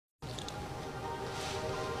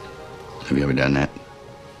Have you ever done that?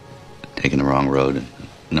 Taken the wrong road?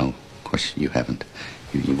 No, of course you haven't.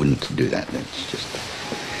 You wouldn't do that. That's just...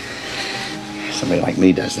 Somebody like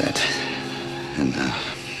me does that. And,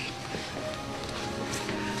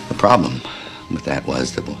 the problem with that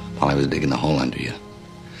was that while I was digging the hole under you,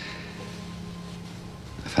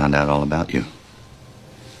 I found out all about you.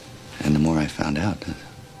 And the more I found out,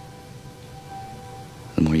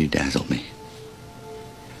 the more you dazzled me.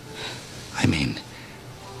 I mean,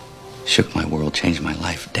 shook my world, changed my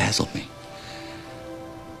life, dazzled me.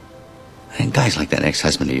 And guys like that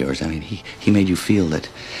ex-husband of yours, I mean, he made you feel that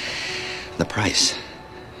the price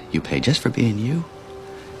you pay just for being you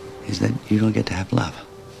is that you don't get to have love.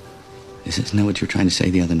 Isn't that what you were trying to say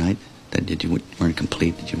the other night? That you weren't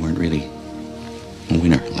complete, that you weren't really a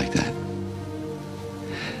winner like that?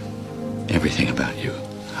 Everything about you,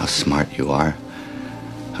 how smart you are,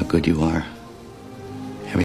 how good you are,